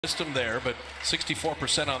System there, but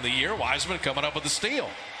 64% on the year. Wiseman coming up with a steal.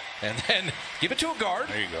 And then give it to a guard.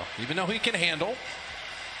 There you go. Even though he can handle.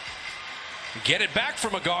 Get it back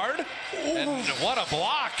from a guard. Ooh. And what a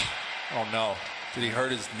block. Oh, no. Did he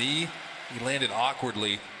hurt his knee? He landed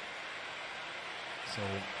awkwardly. So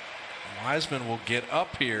Wiseman will get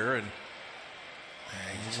up here and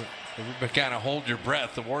kind of hold your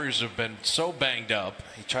breath. The Warriors have been so banged up.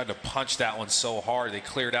 He tried to punch that one so hard. They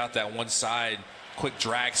cleared out that one side. Quick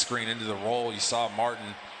drag screen into the roll. You saw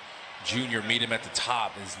Martin Jr. meet him at the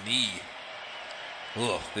top. His knee.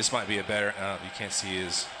 Ugh, this might be a better. You can't see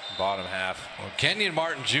his bottom half. Well, Kenyon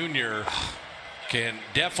Martin Jr. can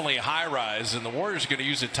definitely high rise, and the Warriors are going to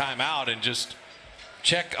use a timeout and just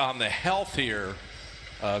check on the health here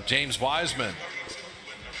of James Wiseman.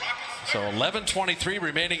 So 11:23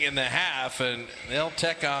 remaining in the half, and they'll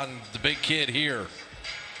check on the big kid here.